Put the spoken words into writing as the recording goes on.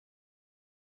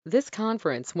This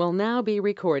conference will now be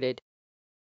recorded.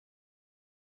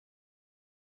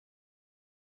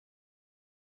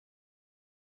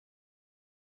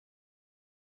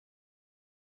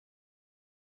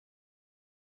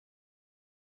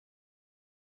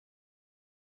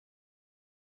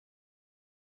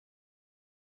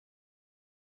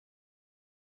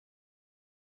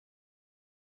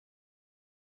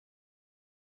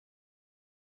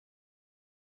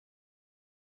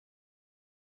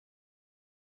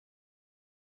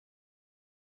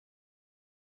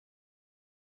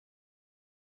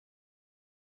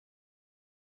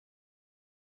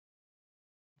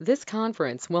 This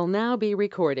conference will now be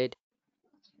recorded.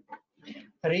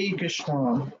 Hare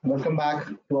Krishna, welcome back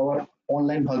to our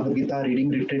online Bhagavad Gita reading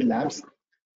retreat labs.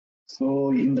 So,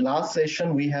 in the last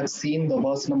session, we have seen the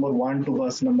verse number 1 to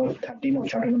verse number 13 of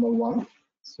chapter number 1.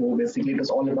 So, basically, it is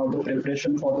all about the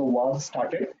preparation for the war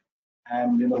started.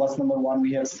 And in the verse number 1,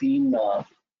 we have seen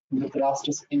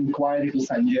Dhritarashtra's inquiry to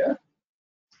Sanjaya.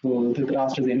 So,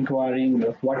 Dhritarashtra is inquiring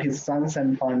what his sons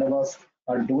and Pandavas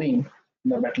are doing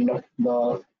in the battle of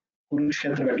the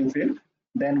Kurukshetra battlefield.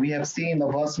 Then we have seen the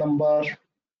verse number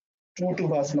 2 to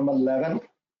verse number 11.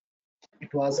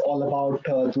 It was all about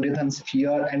Duryodhana's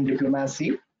fear and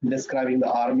diplomacy, describing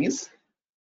the armies.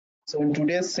 So in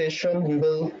today's session, we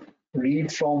will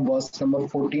read from verse number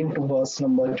 14 to verse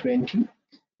number 20.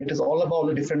 It is all about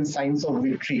the different signs of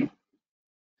victory.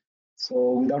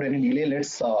 So without any delay,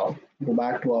 let's go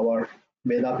back to our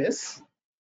Veda base.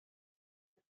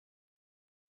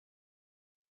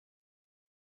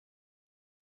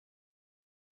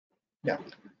 Yeah,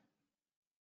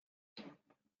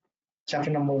 chapter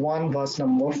number 1, verse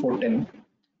number 14.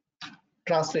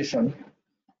 Translation.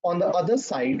 On the other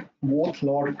side, both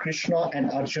Lord Krishna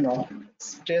and Arjuna,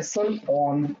 stationed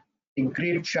on a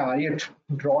great chariot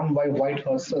drawn by white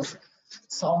horses,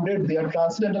 sounded their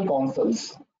transcendental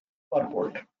counsels.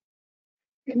 Purport.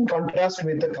 In contrast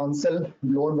with the counsel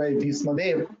blown by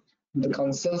Bhismadev, the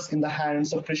counsels in the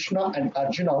hands of Krishna and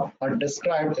Arjuna are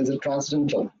described as a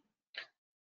transcendental.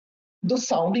 The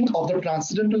sounding of the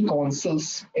transcendental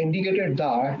counsels indicated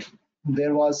that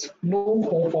there was no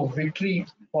hope of victory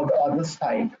for the other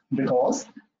side because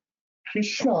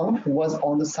Krishna was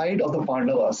on the side of the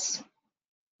Pandavas.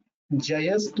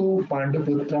 Jayastu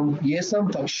Pandaputram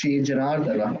Yesam Pakshe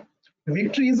Janardana.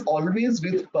 Victory is always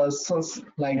with persons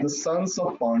like the sons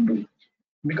of Pandu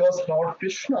because Lord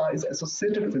Krishna is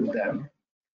associated with them.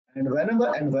 And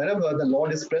whenever and wherever the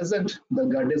Lord is present, the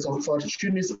goddess of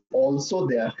fortune is also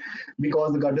there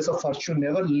because the goddess of fortune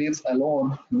never lives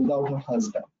alone without her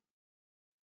husband.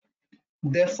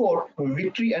 Therefore,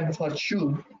 victory and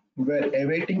fortune were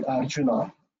awaiting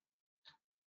Arjuna,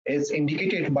 is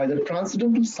indicated by the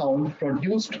transcendental sound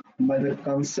produced by the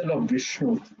counsel of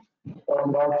Vishnu or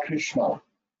Lord Krishna.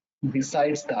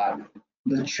 Besides that,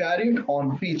 the chariot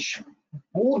on which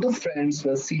both the friends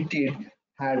were seated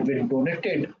had been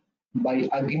donated by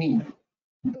Agni,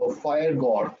 the fire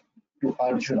god, to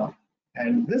Arjuna,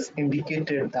 and this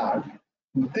indicated that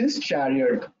this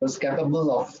chariot was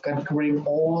capable of conquering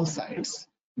all sides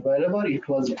wherever it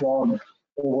was drawn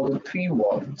over the three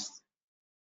worlds.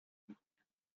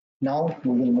 Now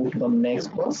we will move to the next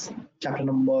verse, chapter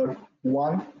number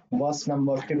 1, verse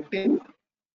number 15.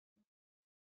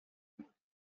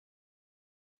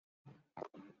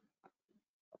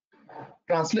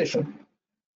 Translation.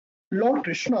 Lord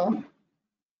Krishna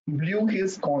blew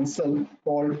his counsel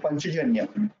called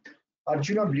Panchajanya.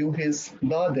 Arjuna blew his the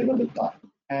Devadatta,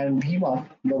 and Bhima,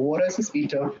 the voracious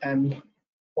eater and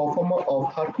performer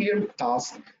of Herculean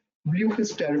tasks, blew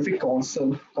his terrific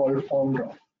counsel called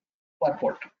Pondra.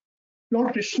 Purport.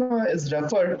 Lord Krishna is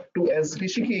referred to as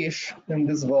Rishikesh in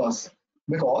this verse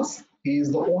because he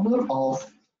is the owner of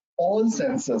all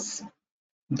senses.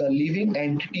 The living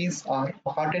entities are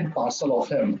part and parcel of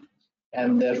him,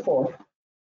 and therefore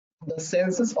the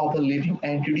senses of the living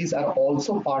entities are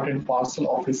also part and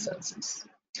parcel of his senses.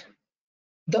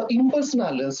 The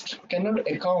impersonalist cannot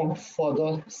account for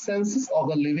the senses of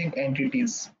the living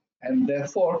entities, and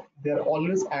therefore they are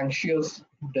always anxious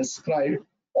to describe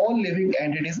all living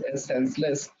entities as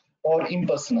senseless or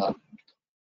impersonal.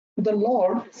 The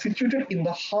Lord, situated in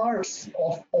the hearts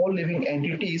of all living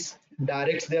entities,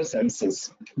 directs their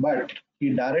senses, but He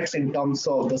directs in terms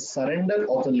of the surrender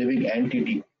of the living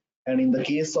entity. And in the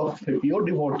case of a pure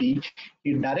devotee,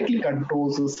 He directly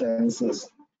controls the senses.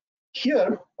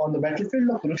 Here, on the battlefield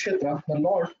of Kurukshetra, the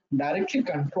Lord directly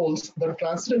controls the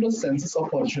transcendental senses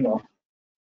of Arjuna,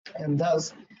 and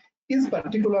thus his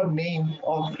particular name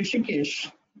of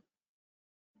Rishikesh.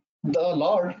 The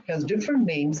Lord has different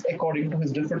names according to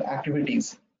his different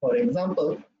activities. For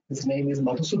example, his name is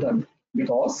Madhusudan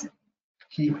because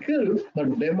He killed the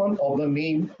demon of the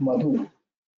name Madhu.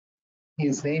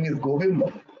 His name is Govinda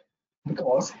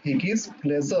because he gives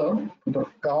pleasure to the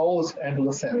cows and to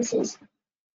the senses.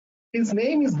 His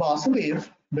name is Vasudev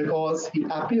because he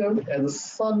appeared as the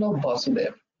son of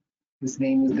Vasudev. His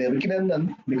name is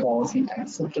Devakinandan because he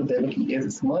accepted Devaki as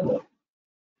his mother.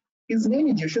 His name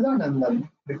is Yashodanandan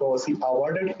because he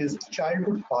awarded his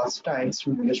childhood pastimes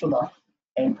to Yashoda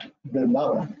and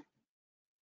Vrindavan.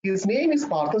 His name is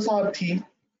Parthasarathi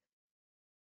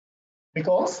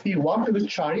because he worked with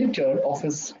charioteer of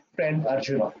his friend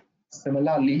Arjuna.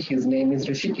 Similarly, his name is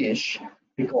Rishikesh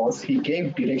because he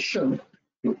gave direction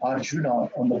to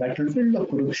Arjuna on the battlefield of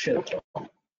Kurukshetra.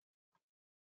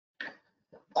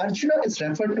 Arjuna is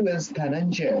referred to as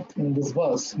Dhananjaya in this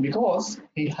verse because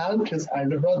he helped his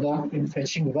elder brother in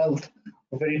fetching wealth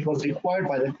where it was required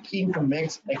by the king to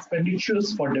make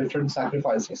expenditures for different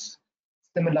sacrifices.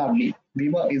 Similarly,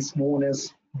 Bhima is known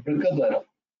as Brikadara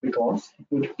because he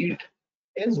could eat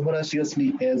as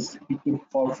voraciously as he could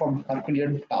perform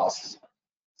Herculean tasks,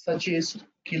 such as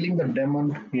killing the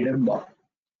demon Hidimba.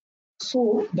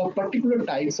 So, the particular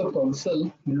types of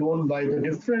counsel known by the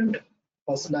different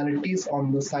personalities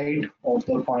on the side of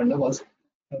the Pandavas,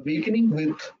 beginning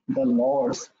with the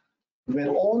lords, were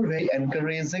all very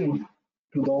encouraging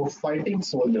to the fighting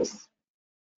soldiers.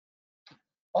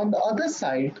 On the other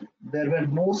side, there were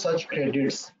no such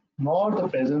credits, nor the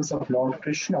presence of Lord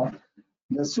Krishna,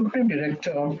 the supreme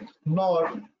director,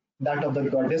 nor that of the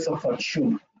goddess of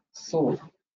fortune. So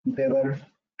they were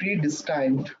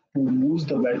predestined to lose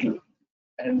the battle,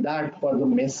 and that was the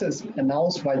message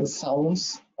announced by the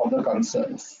sounds of the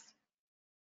concerns.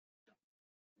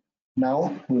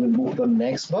 Now we will move to the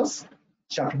next verse,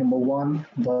 chapter number 1,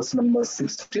 verse number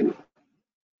 16.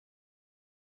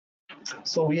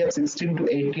 So we have 16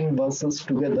 to 18 verses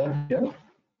together here.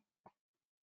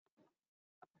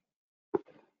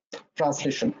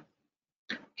 Translation.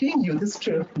 King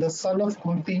Yudhishthir, the son of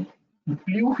Kunti,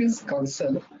 blew his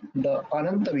counsel, the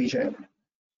Ananta Vijay,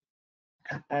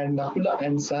 and Nakula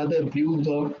and Sahadev blew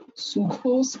the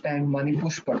Sughos and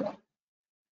Manipushpada.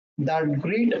 That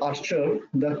great archer,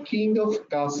 the king of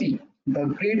Kasi, the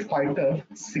great fighter,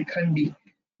 Sikhandi,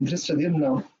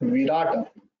 Drishtadyumna, Virata,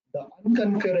 the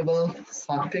unconquerable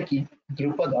Satyaki,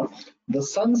 Drupada, the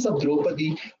sons of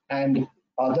Draupadi, and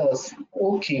others,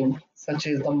 O king, such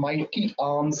as the mighty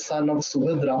armed son of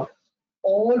Subhadra,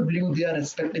 all blew their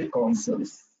respective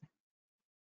counsels.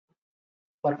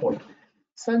 Purport.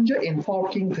 Sanjay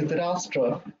informed King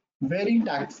Dhritarashtra very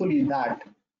tactfully that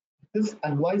this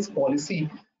unwise policy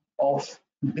of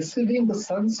deceiving the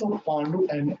sons of Pandu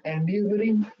and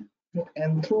endeavoring to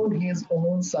enthrone his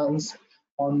own sons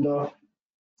on the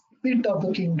seat of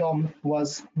the kingdom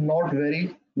was not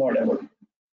very laudable.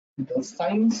 The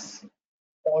signs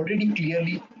already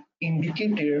clearly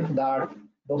indicated that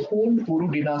the whole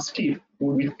Kuru dynasty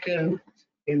would be killed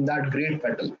in that great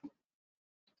battle.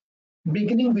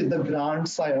 Beginning with the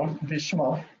grandsire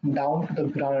Bhishma down to the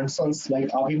grandsons like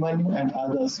Abhimanyu and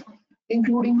others,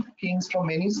 including kings from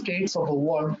many states of the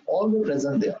world, all were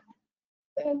present there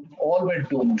and all were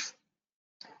doomed.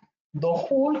 The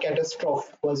whole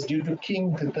catastrophe was due to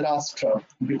King Dhritarashtra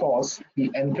because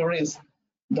he encouraged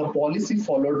the policy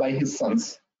followed by his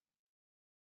sons.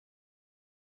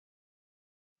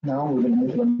 Now we will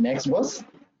move to the next verse,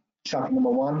 chapter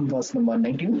number 1, verse number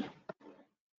 19.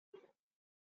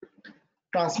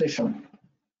 Translation.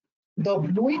 The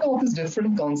blowing of his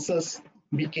different counsels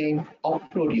became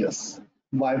uproarious,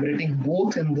 vibrating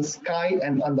both in the sky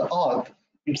and on the earth.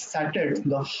 It shattered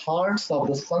the hearts of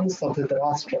the sons of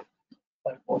Dhritarashtra.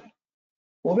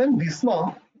 When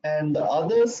Bhisma and the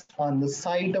others on the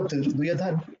side of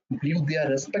Duryodhan blew their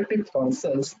respective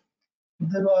counsels,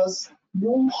 there was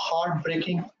no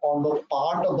heartbreaking on the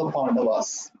part of the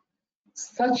Pandavas.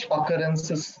 Such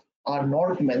occurrences are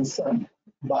not mentioned,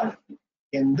 but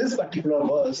in this particular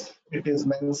verse, it is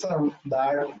mentioned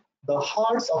that the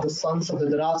hearts of the sons of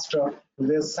Dhritarashtra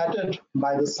were shattered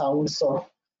by the sounds of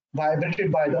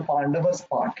vibrated by the Pandavas'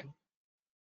 part.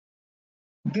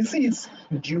 This is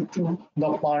due to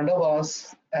the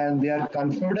Pandavas and their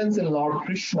confidence in Lord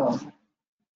Krishna.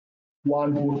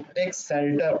 One who takes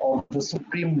shelter of the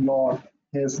Supreme Lord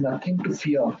has nothing to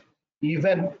fear,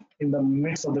 even in the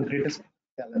midst of the greatest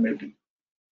calamity.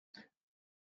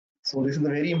 So this is a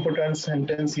very important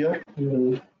sentence here. We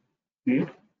will read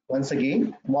once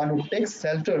again. One who takes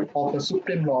shelter of the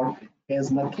Supreme Lord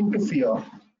has nothing to fear,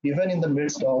 even in the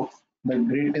midst of the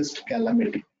greatest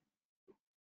calamity.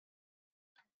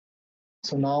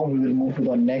 So now we will move to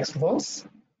the next verse.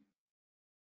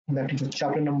 That is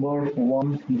chapter number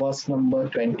 1, verse number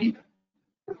 20.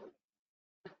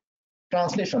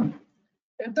 Translation.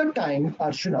 At that time,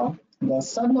 Arjuna, the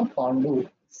son of Pandu,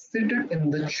 seated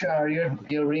in the chariot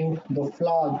bearing the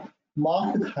flag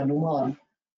marked with Hanuman,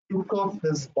 took off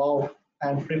his bow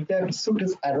and prepared to shoot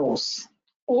his arrows.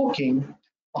 O king,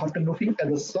 after looking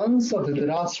at the sons of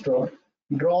Dhritarashtra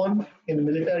drawn in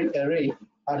military array,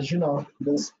 Arjuna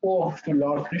then spoke to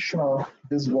Lord Krishna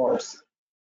these words.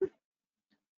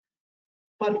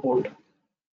 Purport: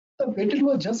 the battle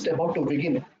was just about to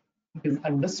begin. It is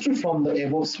understood from the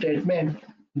above statement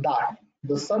that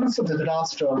the sons of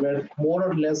Dhritarashtra were more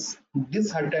or less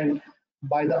disheartened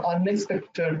by the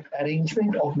unexpected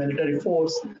arrangement of military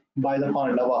force by the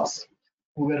Pandavas,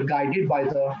 who were guided by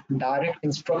the direct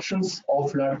instructions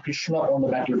of Lord Krishna on the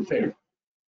battlefield.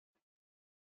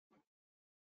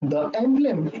 The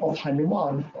emblem of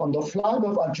Hanuman on the flag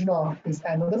of Arjuna is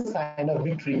another sign of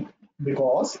victory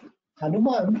because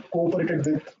Hanuman cooperated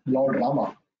with Lord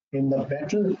Rama in the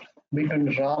battle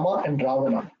between Rama and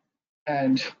Ravana,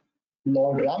 and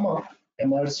Lord Rama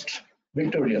emerged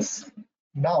victorious.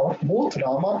 Now, both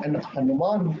Rama and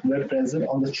Hanuman were present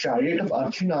on the chariot of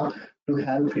Arjuna to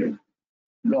help him.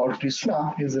 Lord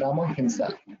Krishna is Rama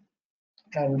himself,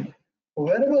 and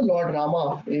wherever Lord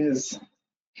Rama is,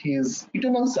 his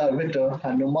eternal servitor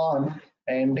Hanuman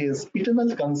and his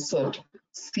eternal consort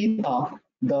Sita,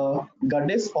 the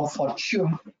goddess of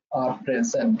fortune, are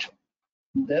present.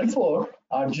 Therefore,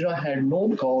 Arjuna had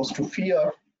no cause to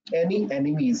fear any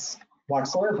enemies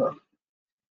whatsoever.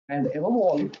 And above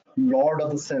all, Lord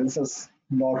of the senses,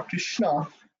 Lord Krishna,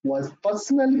 was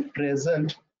personally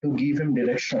present to give him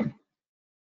direction.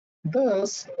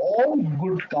 Thus, all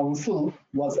good counsel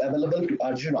was available to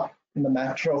Arjuna in the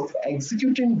matter of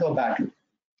executing the battle.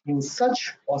 In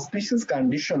such auspicious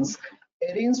conditions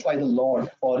arranged by the Lord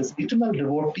for his eternal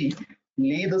devotee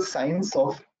lay the signs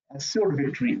of assured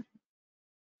victory.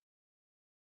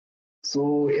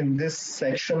 So, in this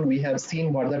section, we have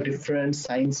seen what are the different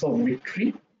signs of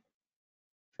victory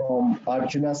from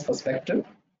Arjuna's perspective.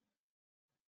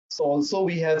 So, also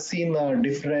we have seen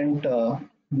different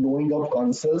knowing of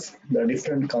consuls, the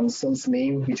different consuls'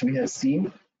 name which we have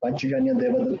seen: Panchajanya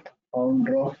Devadatta,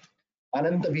 Poundra,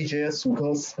 Ananta Vijaya,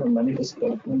 Sughas, and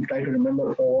Manipuspa. We'll try to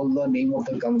remember all the name of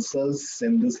the consuls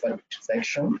in this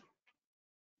section.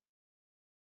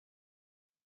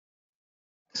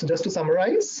 So just to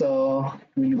summarize,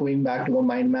 we'll going back to the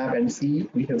mind map and see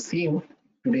we have seen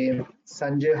today how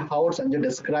Sanjay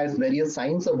describes various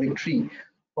signs of victory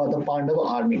for the Pandava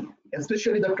army,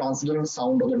 especially the transcendental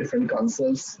sound of the different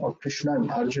consuls of Krishna and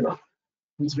Arjuna,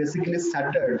 which basically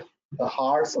shattered the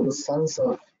hearts of the sons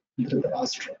of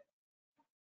Dhritarashtra.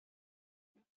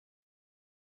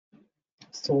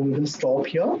 So we will stop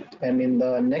here, and in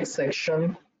the next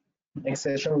session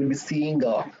we'll be seeing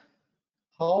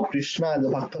how Krishna is a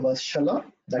Bhakta Vatsala,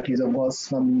 that is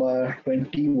verse number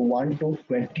 21 to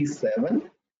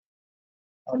 27.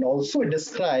 And also it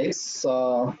describes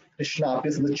Krishna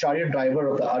appears as the chariot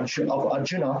driver of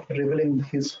Arjuna, revealing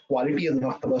his quality as a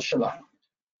Bhakta Vatsala.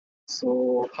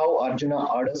 So how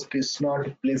Arjuna orders Krishna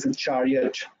to place his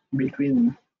chariot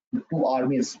between the two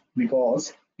armies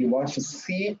because he wants to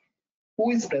see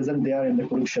who is present there in the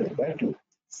Kurukshetra battle.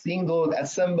 Seeing those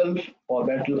assembled for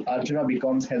battle, Arjuna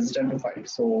becomes hesitant to fight.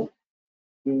 So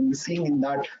we will be seeing in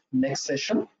that next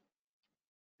session.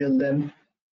 Till then,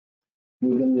 we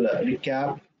will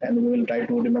recap and we will try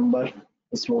to remember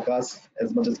the slokas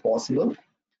as much as possible.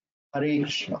 Hare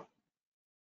Krishna.